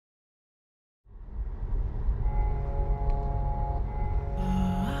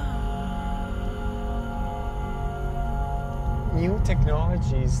new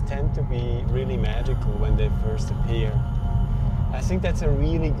technologies tend to be really magical when they first appear. I think that's a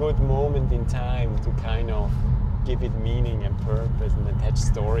really good moment in time to kind of give it meaning and purpose and attach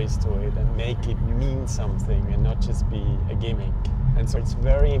stories to it and make it mean something and not just be a gimmick. And so it's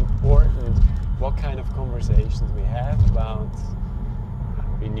very important what kind of conversations we have about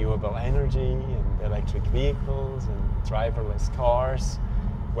renewable energy and electric vehicles and driverless cars,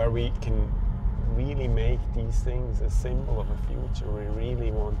 where we can really make these things a symbol of a future we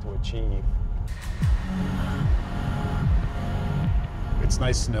really want to achieve. It's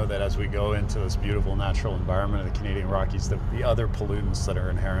nice to know that as we go into this beautiful natural environment of the Canadian Rockies, that the other pollutants that are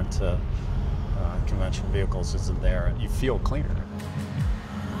inherent to conventional vehicles isn't there, and you feel cleaner.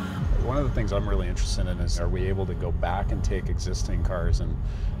 One of the things I'm really interested in is, are we able to go back and take existing cars and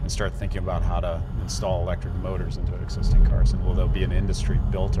start thinking about how to install electric motors into existing cars? And will there be an industry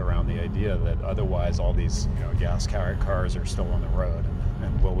built around the idea that otherwise all these gas-powered cars are still on the road?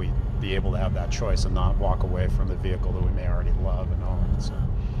 And will we be able to have that choice and not walk away from the vehicle that we may already love and own? So.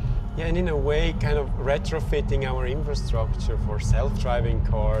 Yeah, and in a way, kind of retrofitting our infrastructure for self-driving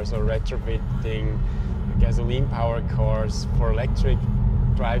cars or retrofitting gasoline-powered cars for electric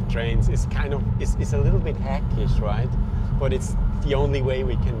drivetrains is a little bit hackish, right? But it's the only way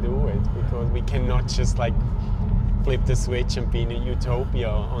we can do it, because we cannot just like flip the switch and be in a utopia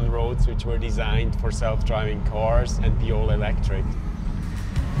on roads which were designed for self-driving cars and be all electric.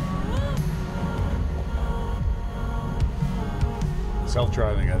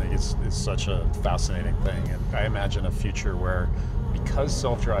 Self-driving, I think, is such a fascinating thing, and I imagine a future where, because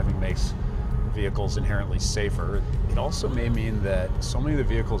self-driving makes vehicles inherently safer, it also may mean that so many of the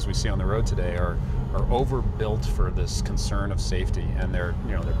vehicles we see on the road today are overbuilt for this concern of safety, and they're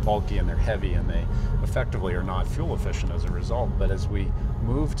bulky and they're heavy, and they effectively are not fuel efficient as a result. But as we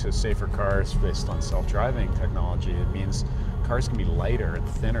move to safer cars based on self-driving technology, it means cars can be lighter and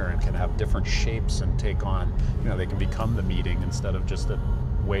thinner and can have different shapes and take on, they can become the meeting instead of just a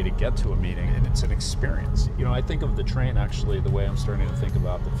way to get to a meeting, and it's an experience. I think of the train actually the way I'm starting to think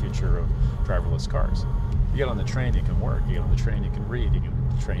about the future of driverless cars. You get on the train, you can work. You get on the train, you can read. You get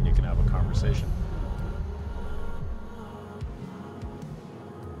on the train, you can have a conversation.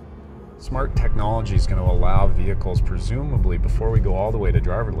 Smart technology is going to allow vehicles, presumably before we go all the way to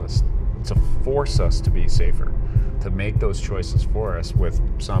driverless, to force us to be safer, to make those choices for us with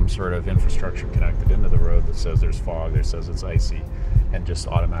some sort of infrastructure connected into the road that says there's fog, that says it's icy, and just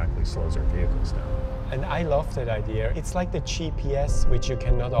automatically slows our vehicles down. And I love that idea. It's like the GPS, which you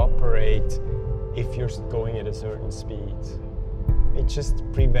cannot operate if you're going at a certain speed. It just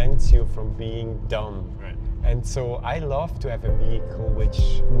prevents you from being dumb. Right. And so I love to have a vehicle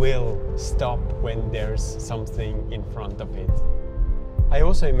which will stop when there's something in front of it. I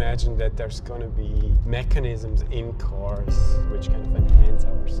also imagine that there's going to be mechanisms in cars which kind of enhance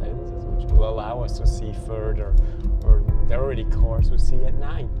our senses, which will allow us to see further, or there are already cars who see at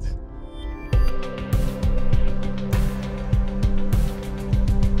night.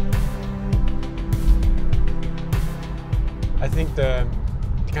 I think the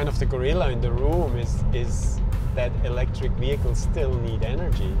gorilla in the room is that electric vehicles still need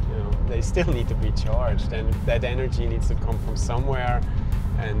energy. They still need to be charged, and that energy needs to come from somewhere.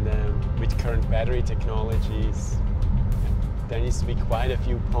 And with current battery technologies, there needs to be quite a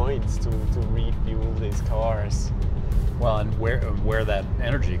few points to refuel these cars. Well, and where that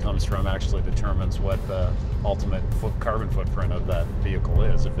energy comes from actually determines what the ultimate carbon footprint of that vehicle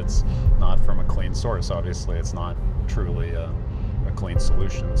is. If it's not from a clean source, obviously it's not truly a clean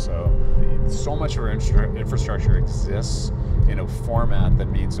solution. So much of our infrastructure exists in a format that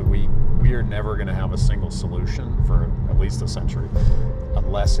means that we are never going to have a single solution for at least a century,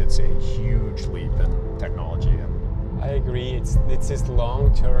 unless it's a huge leap in technology. I agree. It's this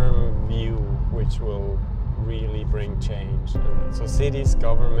long-term view which will really bring change. And so cities,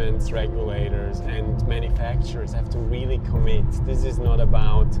 governments, regulators, and manufacturers have to really commit. This is not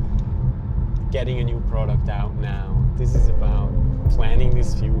about getting a new product out now. This is about planning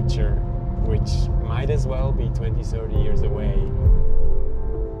this future, which might as well be 20, 30 years away.